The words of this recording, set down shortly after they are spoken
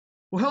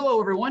Well,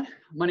 hello, everyone.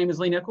 My name is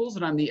Lee Nichols,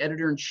 and I'm the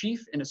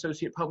editor-in-chief and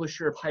associate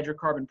publisher of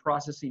Hydrocarbon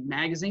Processing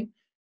magazine.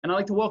 And I'd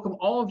like to welcome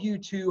all of you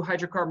to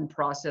Hydrocarbon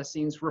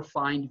Processing's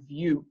Refined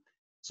View.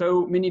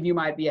 So many of you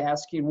might be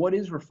asking, what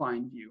is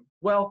Refined View?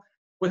 Well,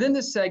 within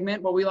this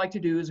segment, what we like to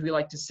do is we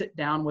like to sit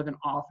down with an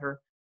author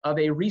of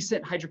a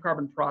recent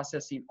hydrocarbon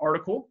processing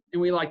article,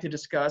 and we like to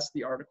discuss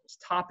the article's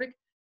topic,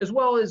 as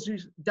well as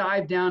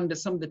dive down into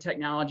some of the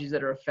technologies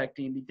that are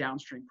affecting the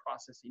downstream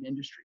processing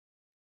industry.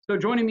 So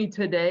joining me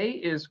today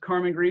is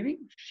Carmen Garibi.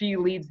 She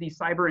leads the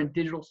cyber and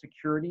digital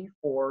security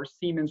for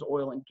Siemens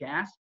Oil and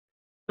Gas.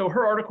 So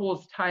her article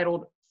is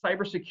titled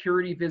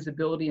Cybersecurity,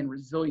 Visibility, and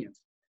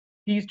Resilience,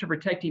 Keys to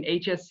Protecting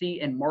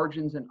HSE and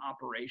Margins in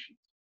Operations.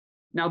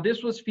 Now,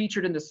 this was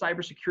featured in the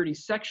cybersecurity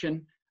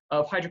section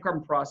of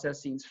Hydrocarbon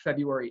Processing's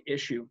February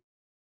issue.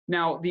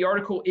 Now, the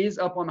article is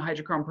up on the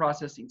Hydrocarbon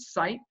Processing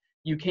site.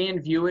 You can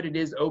view it. It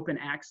is open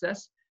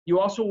access. You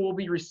also will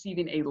be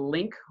receiving a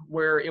link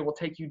where it will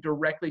take you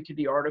directly to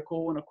the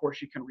article, and of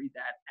course you can read that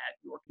at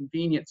your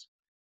convenience.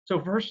 So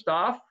first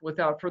off,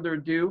 without further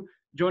ado,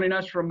 joining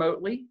us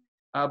remotely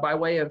by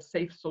way of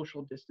safe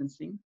social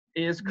distancing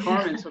is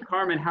Carmen. So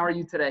Carmen, how are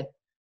you today?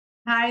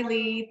 Hi,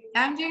 Lee.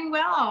 I'm doing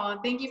well.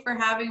 Thank you for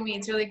having me.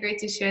 It's really great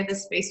to share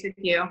this space with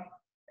you.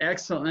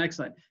 Excellent,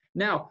 excellent.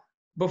 Now,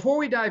 before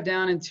we dive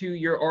down into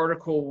your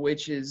article,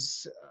 which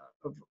is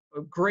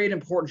of great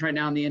importance right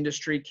now in the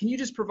industry, can you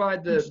just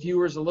provide the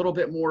viewers a little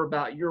bit more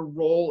about your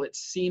role at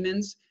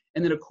Siemens,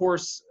 and then of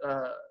course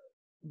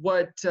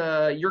what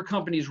your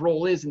company's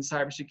role is in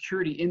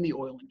cybersecurity in the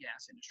oil and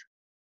gas industry?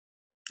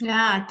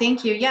 Yeah,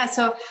 thank you. Yeah,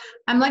 so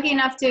I'm lucky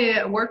enough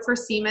to work for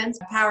Siemens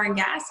Power and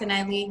Gas, and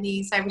I lead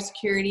the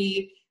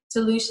cybersecurity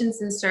solutions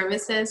and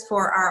services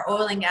for our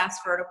oil and gas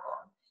vertical.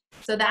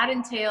 So that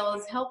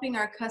entails helping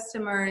our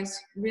customers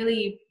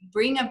really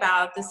bring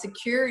about the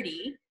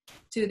security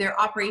to their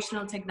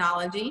operational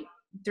technology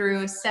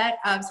through a set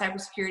of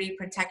cybersecurity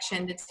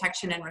protection,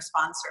 detection, and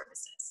response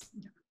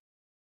services.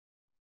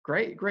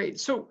 Great, great.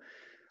 So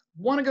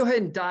want to go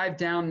ahead and dive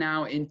down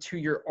now into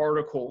your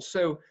article.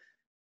 So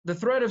the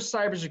threat of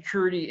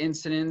cybersecurity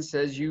incidents,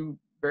 as you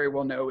very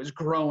well know, is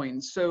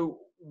growing. So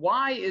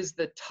why is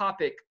the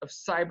topic of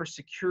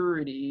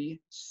cybersecurity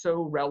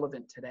so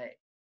relevant today?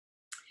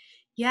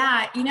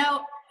 Yeah,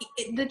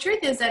 the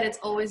truth is that it's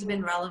always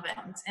been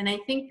relevant. And I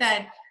think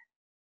that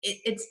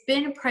it's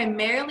been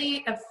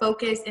primarily a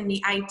focus in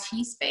the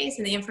IT space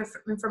and the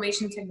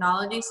information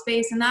technology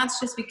space. And that's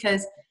just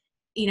because,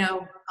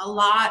 a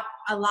lot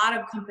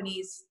of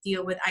companies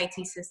deal with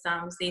IT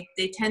systems.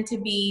 They tend to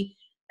be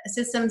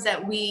systems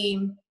that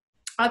we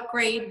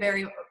upgrade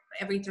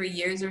every 3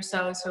 years or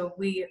so. So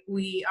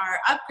we are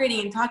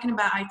upgrading and talking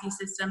about IT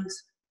systems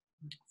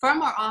far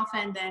more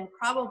often than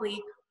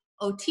probably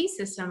OT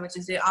system, which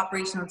is the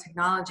operational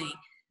technology.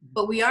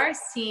 But we are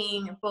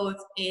seeing both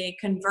a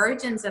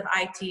convergence of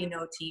IT and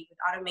OT with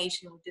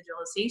automation, with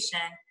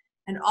digitalization,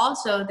 and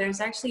also there's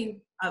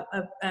actually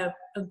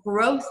a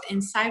growth in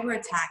cyber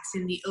attacks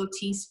in the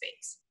OT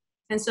space.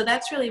 And so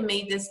that's really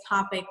made this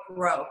topic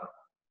grow.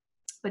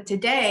 But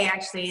today,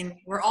 actually, and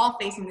we're all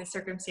facing the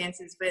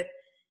circumstances with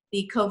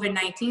the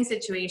COVID-19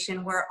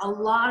 situation where a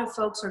lot of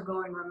folks are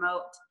going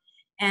remote.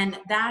 And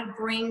that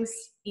brings,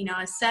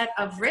 a set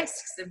of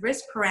risks, the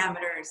risk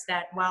parameters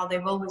that while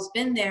they've always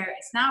been there,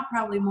 it's now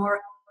probably more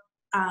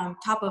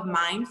top of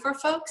mind for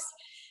folks.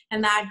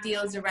 And that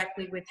deals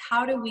directly with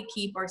how do we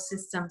keep our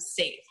systems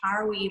safe? How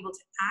are we able to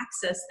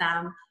access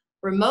them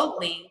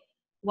remotely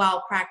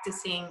while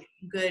practicing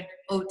good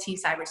OT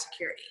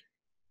cybersecurity?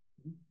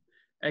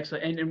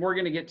 Excellent. And we're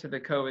going to get to the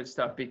COVID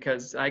stuff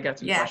because I got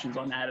some questions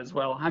on that as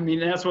well. I mean,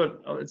 that's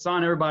what it's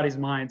on everybody's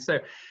mind. So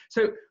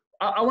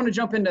I want to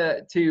jump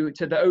into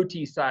the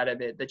OT side of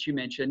it that you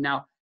mentioned.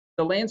 Now,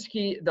 the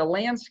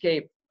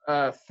landscape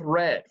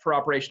threat for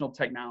operational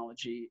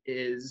technology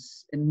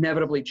is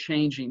inevitably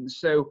changing.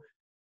 So,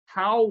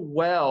 how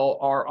well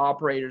are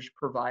operators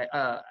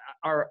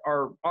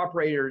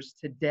operators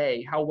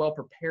today? How well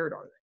prepared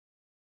are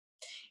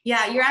they?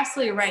 Yeah, you're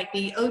absolutely right.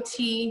 The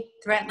OT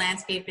threat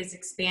landscape is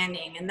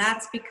expanding, and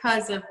that's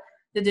because of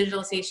the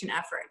digitalization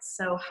efforts.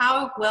 So,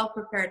 how well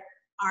prepared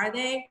are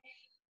they?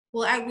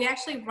 Well, we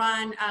actually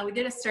we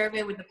did a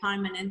survey with the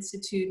Poneman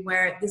Institute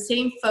where the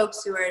same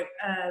folks who are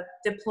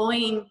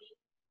deploying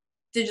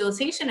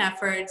digitalization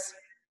efforts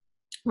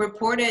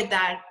reported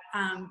that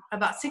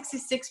about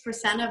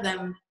 66% of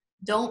them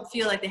don't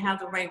feel like they have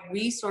the right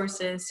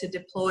resources to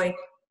deploy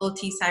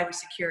OT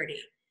cybersecurity.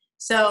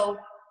 So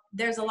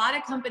there's a lot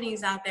of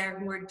companies out there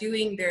who are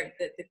doing the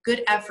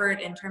good effort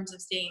in terms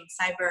of staying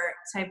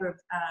cyber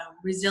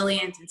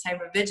resilient and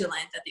cyber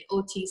vigilant at the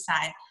OT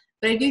side.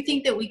 But I do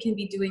think that we can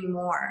be doing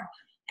more.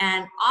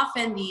 And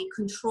often the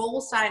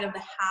control side of the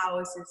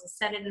house is a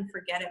set it and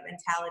forget it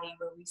mentality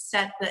where we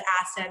set the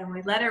asset and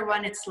we let it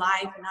run its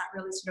life and not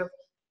really sort of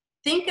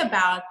think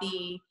about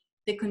the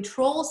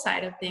control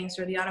side of things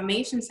or the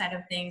automation side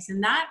of things.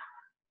 And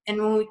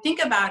when we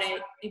think about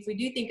it, if we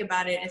do think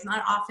about it, it's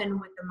not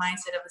often with the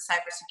mindset of the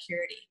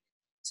cybersecurity.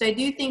 So I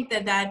do think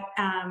that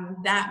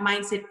that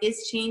mindset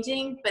is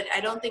changing, but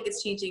I don't think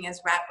it's changing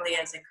as rapidly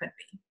as it could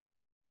be.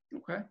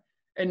 Okay.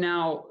 And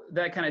now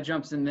that kind of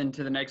jumps in then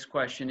to the next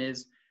question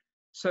is,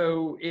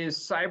 so is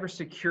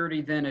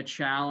cybersecurity then a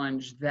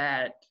challenge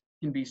that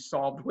can be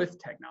solved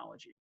with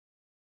technology?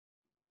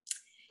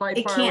 Fight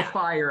It fire with can't.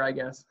 fire, I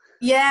guess.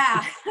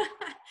 Yeah.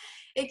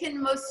 It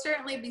can most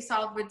certainly be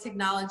solved with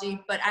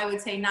technology, but I would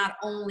say not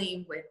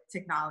only with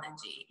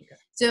technology. Okay.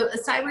 So a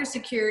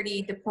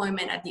cybersecurity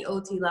deployment at the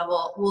OT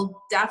level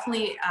will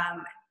definitely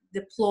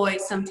deploy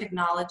some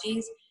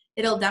technologies.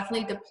 It'll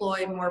definitely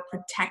deploy more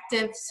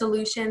protective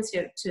solutions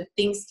to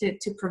things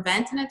to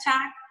prevent an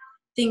attack,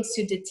 things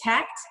to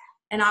detect,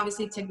 and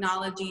obviously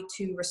technology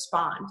to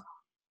respond.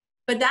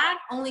 But that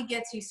only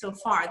gets you so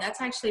far.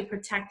 That's actually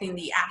protecting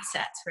the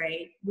assets,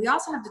 right? We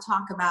also have to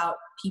talk about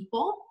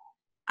people.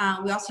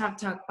 We also have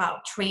to talk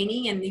about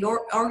training and the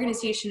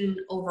organization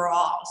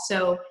overall.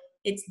 So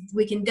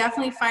we can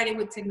definitely fight it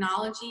with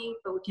technology,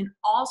 but we can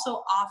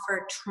also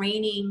offer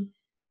training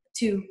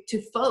to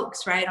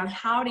folks, right, on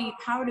how do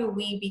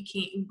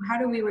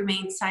we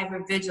remain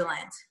cyber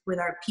vigilant with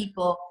our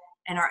people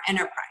and our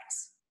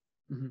enterprise.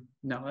 Mm-hmm.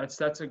 No,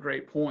 that's a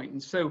great point.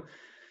 And so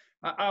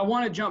I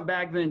want to jump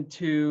back then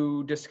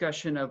to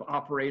discussion of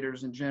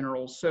operators in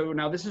general. So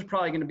now this is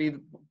probably going to be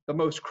the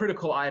most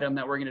critical item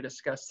that we're going to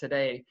discuss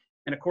today.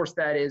 And of course,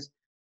 that is,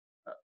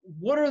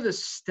 what are the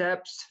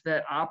steps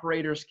that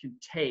operators can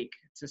take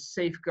to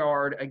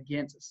safeguard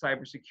against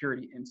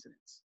cybersecurity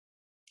incidents?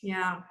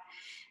 Yeah.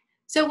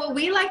 So what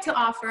we like to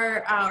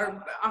offer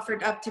or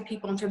offered up to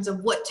people in terms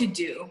of what to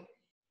do,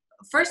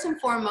 first and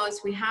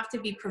foremost, we have to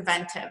be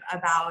preventive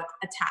about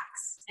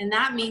attacks. And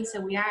that means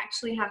that we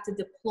actually have to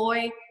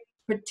deploy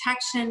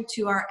protection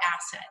to our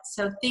assets.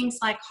 So things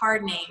like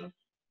hardening,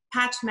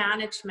 patch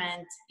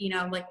management,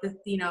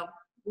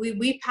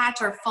 we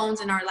patch our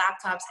phones and our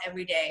laptops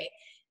every day.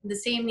 The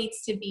same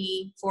needs to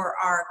be for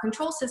our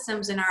control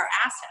systems and our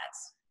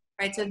assets,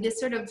 right? So this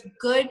sort of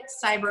good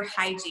cyber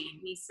hygiene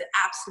needs to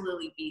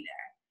absolutely be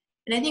there.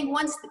 And I think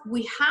once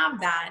we have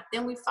that,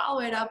 then we follow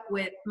it up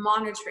with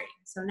monitoring.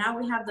 So now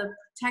we have the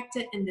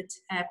protected and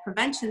the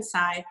prevention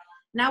side.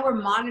 Now we're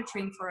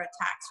monitoring for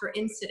attacks, for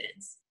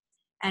incidents.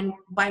 And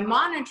by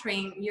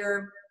monitoring,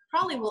 you're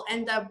probably will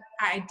end up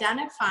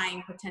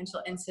identifying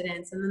potential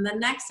incidents. And then the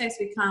next step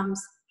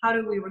becomes, how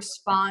do we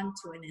respond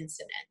to an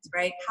incident,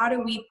 right? How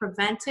do we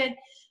prevent it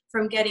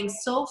from getting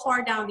so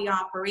far down the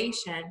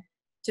operation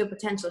to a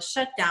potential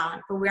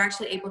shutdown, but we're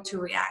actually able to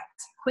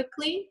react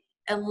quickly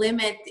and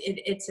limit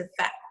its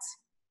effects.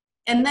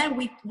 And then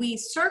we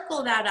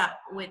circle that up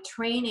with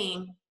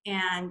training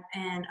and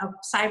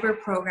a cyber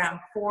program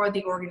for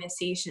the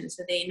organization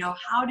so they know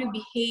how to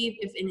behave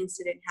if an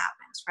incident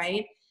happens,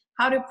 right?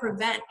 How to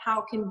prevent,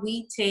 how can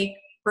we take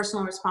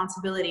personal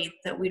responsibility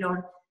that we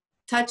don't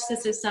touch the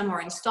system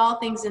or install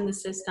things in the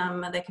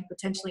system that could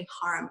potentially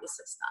harm the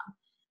system.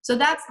 So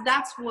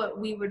that's what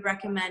we would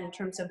recommend in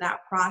terms of that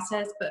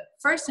process. But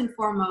first and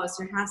foremost,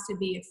 there has to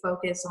be a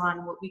focus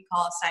on what we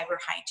call cyber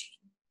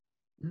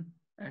hygiene.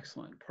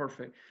 Excellent.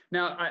 Perfect.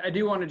 Now, I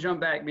do want to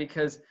jump back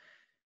because,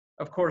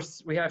 of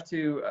course, we have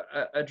to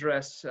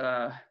address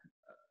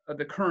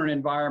the current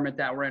environment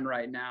that we're in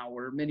right now,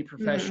 where many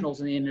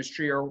professionals in the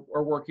industry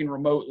are working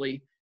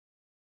remotely.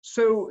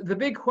 So the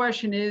big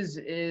question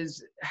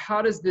is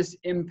how does this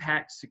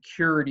impact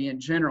security in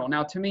general?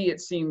 Now, to me, it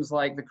seems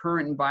like the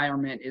current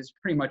environment is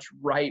pretty much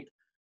ripe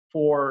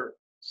for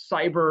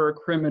cyber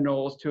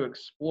criminals to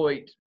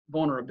exploit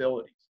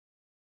vulnerabilities.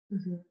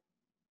 Mm-hmm.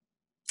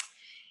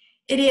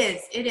 It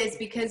is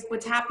because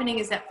what's happening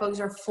is that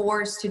folks are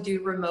forced to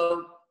do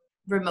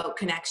remote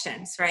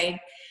connections, right?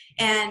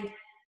 And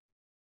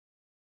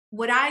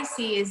what I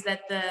see is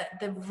that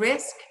the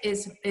risk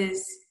is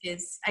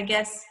I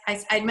guess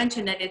I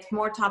mentioned that it's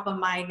more top of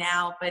mind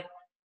now, but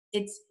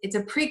it's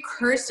a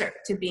precursor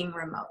to being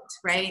remote,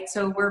 right?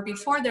 So where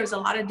before there was a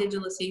lot of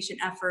digitalization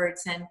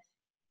efforts, and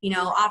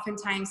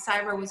oftentimes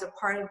cyber was a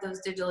part of those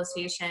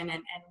digitalization,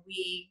 and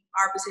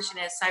our position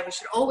as cyber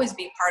should always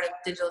be part of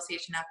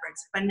digitalization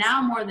efforts. But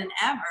now more than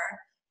ever,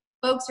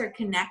 folks are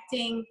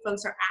connecting,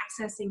 folks are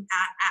accessing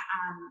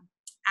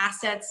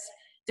assets.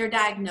 They're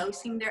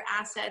diagnosing their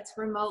assets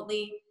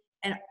remotely,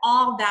 and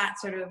all that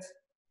sort of,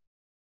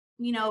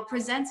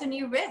 presents a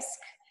new risk.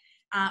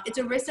 It's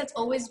a risk that's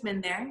always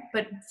been there,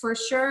 but for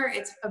sure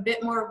it's a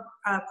bit more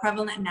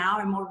prevalent now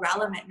and more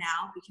relevant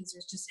now because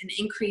there's just an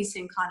increase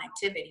in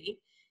connectivity.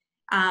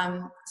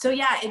 So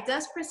yeah, it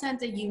does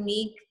present a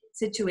unique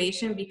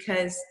situation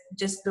because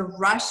just the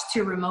rush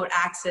to remote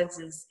access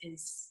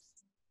is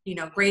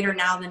greater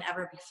now than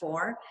ever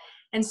before.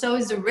 And so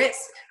is the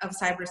risk of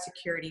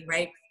cybersecurity,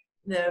 right?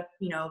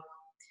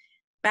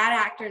 Bad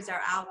actors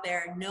are out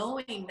there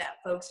knowing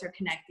that folks are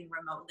connecting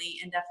remotely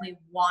and definitely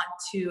want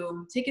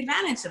to take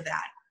advantage of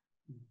that.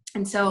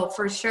 And so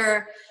for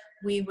sure,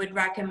 we would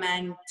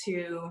recommend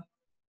to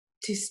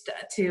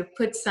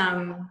put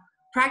some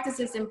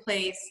practices in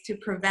place to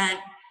prevent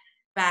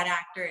bad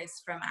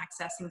actors from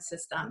accessing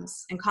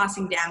systems and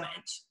causing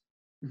damage.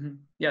 Mm-hmm.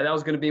 Yeah, that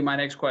was going to be my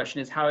next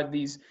question: is how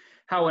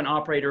how an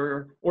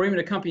operator or even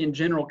a company in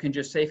general can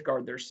just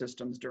safeguard their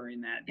systems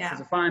during that. Yeah.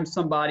 Because if I'm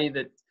somebody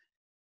that,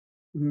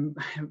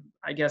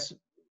 I guess,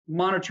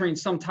 monitoring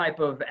some type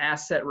of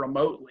asset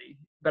remotely,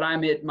 but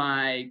I'm at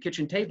my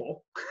kitchen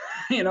table,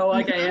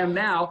 like I am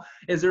now,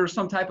 is there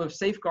some type of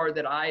safeguard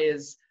that I,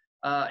 as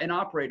an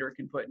operator,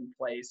 can put in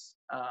place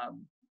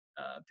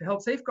to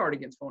help safeguard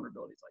against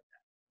vulnerabilities like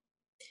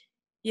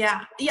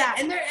that? Yeah,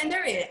 and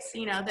there is,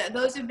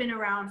 those have been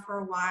around for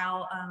a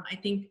while. I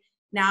think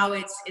now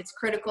it's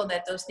critical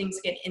that those things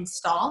get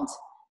installed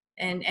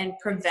and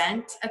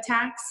prevent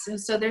attacks.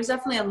 So there's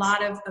definitely a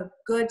lot of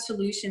good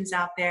solutions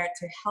out there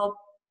to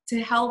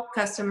help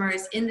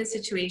customers in the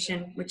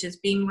situation, which is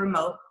being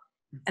remote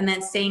and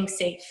then staying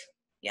safe.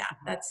 Yeah,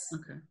 that's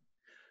okay.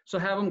 So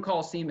have them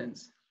call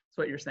Siemens. That's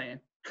what you're saying.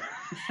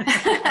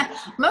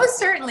 Most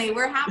certainly,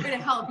 we're happy to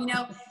help.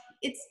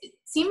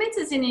 Siemens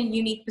is in a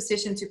unique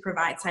position to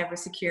provide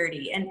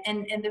cybersecurity,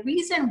 and the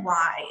reason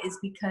why is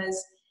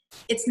because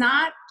it's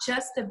not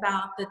just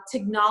about the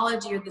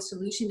technology or the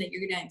solution that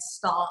you're going to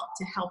install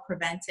to help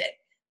prevent it,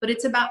 but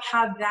it's about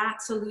how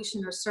that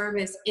solution or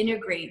service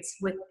integrates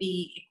with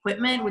the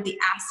equipment, with the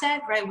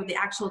asset, right, with the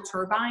actual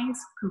turbines,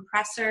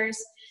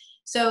 compressors.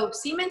 So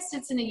Siemens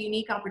sits in a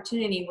unique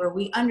opportunity where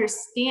we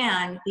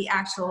understand the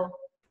actual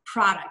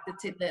product,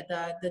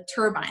 the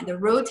turbine, the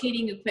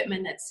rotating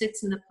equipment that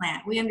sits in the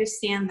plant. We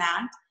understand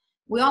that.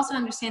 We also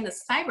understand the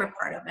cyber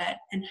part of it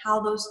and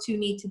how those two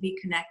need to be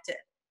connected.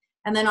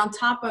 And then on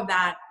top of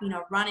that,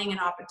 running an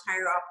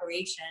entire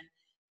operation,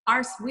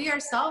 we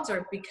ourselves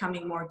are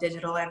becoming more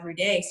digital every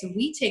day. So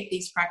we take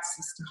these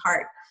practices to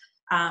heart.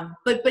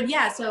 But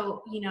yeah,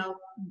 so,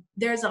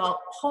 there's a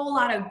whole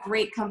lot of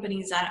great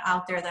companies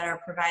out there that are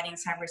providing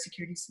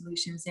cybersecurity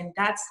solutions, and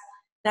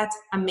that's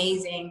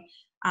amazing.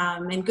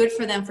 And good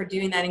for them for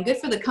doing that, and good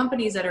for the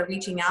companies that are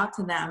reaching out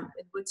to them.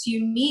 What's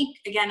unique,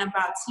 again,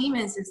 about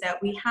Siemens is that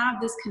we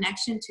have this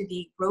connection to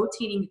the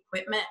rotating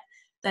equipment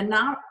that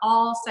not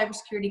all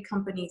cybersecurity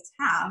companies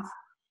have,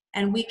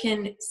 and we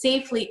can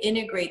safely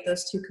integrate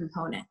those two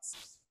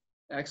components.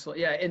 Excellent.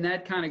 Yeah, and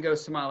that kind of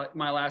goes to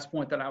my last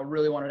point that I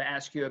really wanted to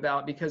ask you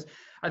about, because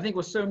I think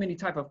with so many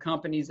type of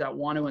companies that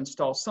want to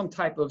install some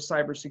type of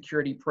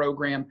cybersecurity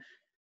program,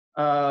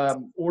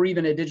 or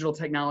even a digital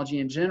technology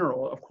in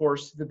general, of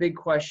course, the big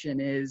question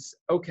is,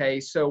 okay,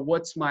 so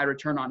what's my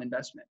return on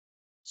investment?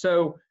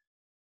 So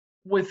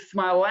with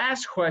my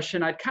last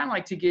question, I'd kind of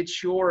like to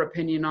get your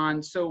opinion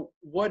on, so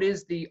what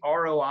is the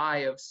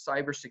ROI of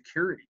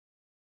cybersecurity?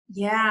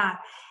 Yeah,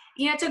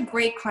 it's a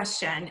great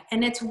question.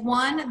 And it's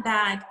one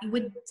that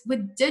with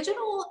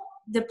digital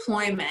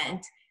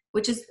deployment,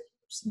 which is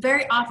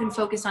very often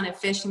focused on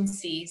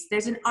efficiencies,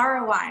 there's an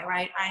ROI,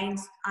 right?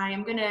 I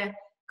am going to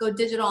go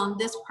digital on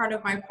this part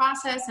of my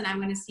process, and I'm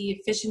going to see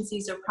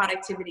efficiencies or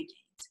productivity gains.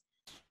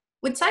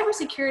 With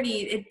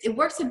cybersecurity, it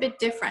works a bit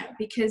different,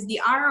 because the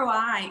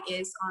ROI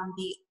is on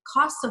the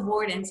cost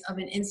avoidance of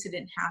an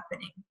incident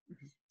happening.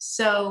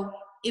 So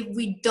if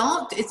we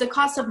don't, it's the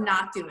cost of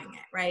not doing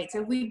it, right?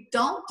 So if we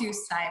don't do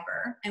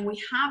cyber and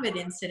we have an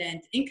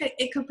incident,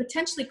 it could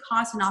potentially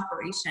cost an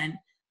operation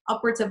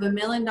upwards of $1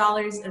 million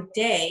a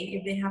day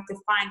if they have to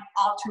find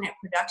alternate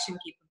production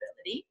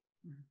capability.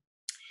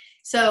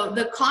 So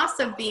the cost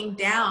of being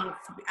down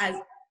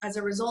as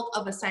a result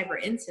of a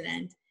cyber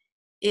incident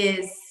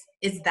is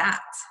that.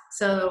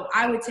 So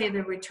I would say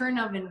the return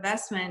of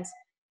investment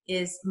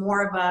is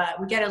more of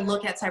we got to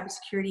look at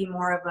cybersecurity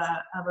more of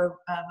a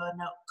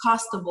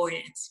cost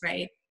avoidance,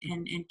 right?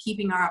 And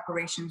keeping our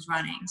operations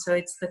running. So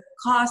it's the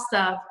cost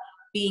of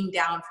being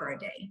down for a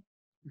day.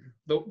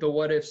 The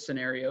what if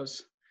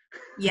scenarios.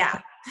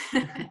 Yeah.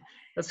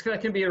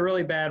 That can be a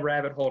really bad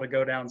rabbit hole to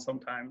go down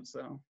sometimes.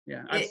 So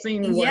yeah, I've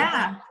seen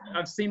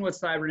with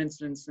cyber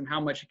incidents and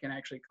how much it can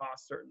actually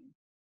cost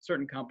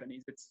certain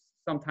companies. It's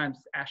sometimes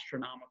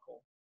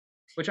astronomical,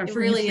 which I'm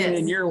sure really you've seen is.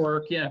 in your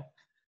work. Yeah.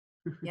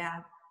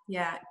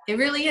 Yeah, it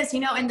really is.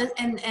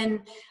 And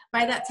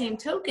by that same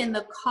token,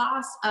 the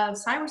cost of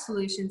cyber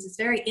solutions is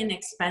very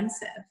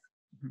inexpensive.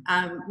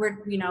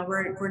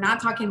 We're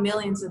not talking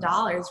millions of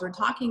dollars. We're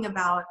talking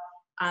about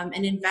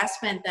an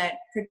investment that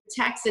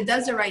protects, it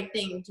does the right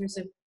thing in terms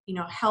of,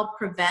 help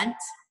prevent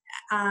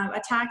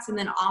attacks, and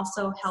then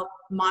also help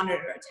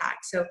monitor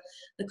attacks. So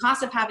the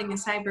cost of having a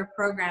cyber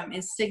program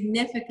is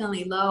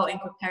significantly low in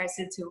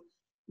comparison to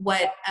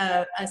what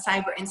a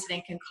cyber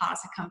incident can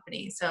cost a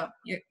company. So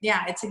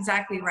it's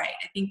exactly right.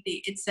 I think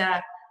it's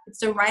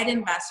the right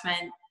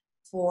investment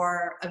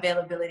for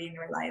availability and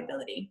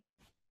reliability.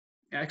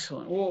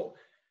 Excellent. Well,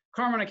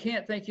 Carmen, I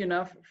can't thank you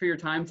enough for your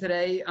time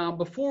today.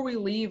 Before we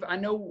leave, I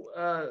know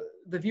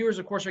the viewers,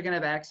 of course, are going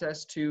to have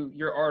access to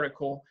your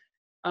article.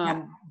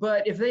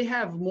 But if they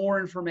have more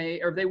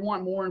information, or if they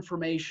want more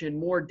information,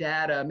 more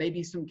data,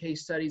 maybe some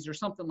case studies or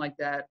something like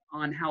that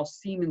on how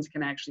Siemens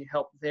can actually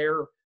help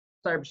their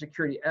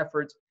cybersecurity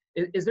efforts,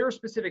 is there a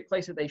specific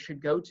place that they should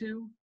go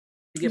to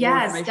get more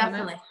information? Yes,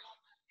 definitely.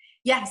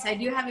 Yes, I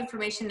do have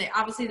information.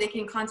 Obviously, they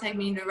can contact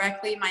me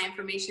directly. My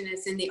information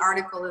is in the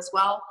article as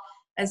well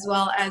as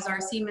our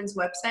Siemens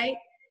website.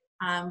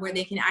 where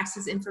they can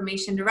access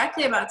information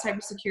directly about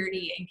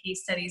cybersecurity and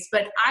case studies.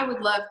 But I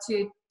would love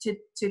to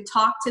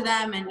talk to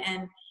them,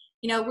 and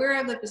you know, we're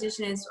of the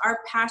position is our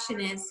passion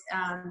is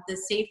the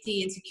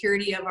safety and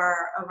security of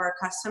our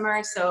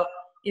customers. So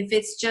if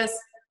it's just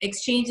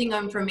exchanging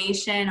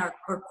information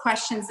or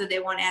questions that they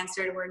want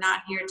answered, we're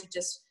not here to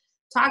just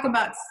talk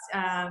about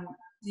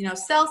you know,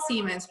 sell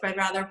Siemens, but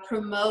rather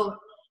promote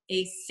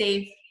a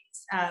safe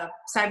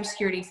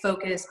cybersecurity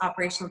focused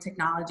operational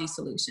technology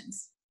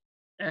solutions.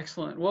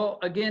 Excellent. Well,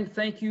 again,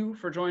 thank you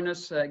for joining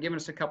us, giving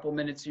us a couple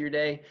minutes of your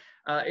day,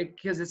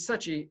 because it's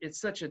such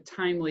a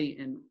timely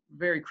and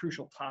very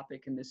crucial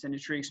topic in this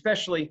industry,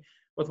 especially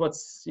with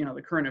what's, you know,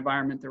 the current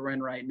environment that we're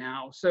in right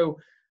now. So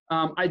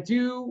I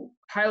do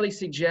highly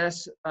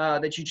suggest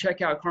that you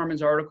check out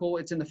Carmen's article.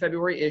 It's in the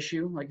February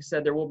issue. Like I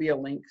said, there will be a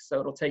link, so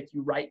it'll take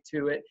you right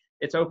to it.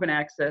 It's open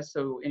access,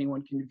 so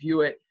anyone can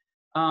view it.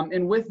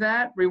 And with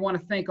that, we want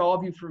to thank all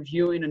of you for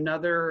viewing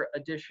another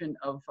edition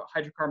of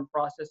Hydrocarbon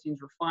Processing's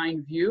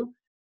Refined View,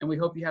 and we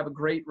hope you have a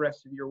great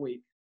rest of your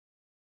week.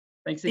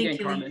 Thanks again,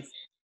 Carmen.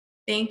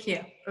 Thank you.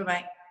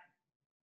 Bye-bye.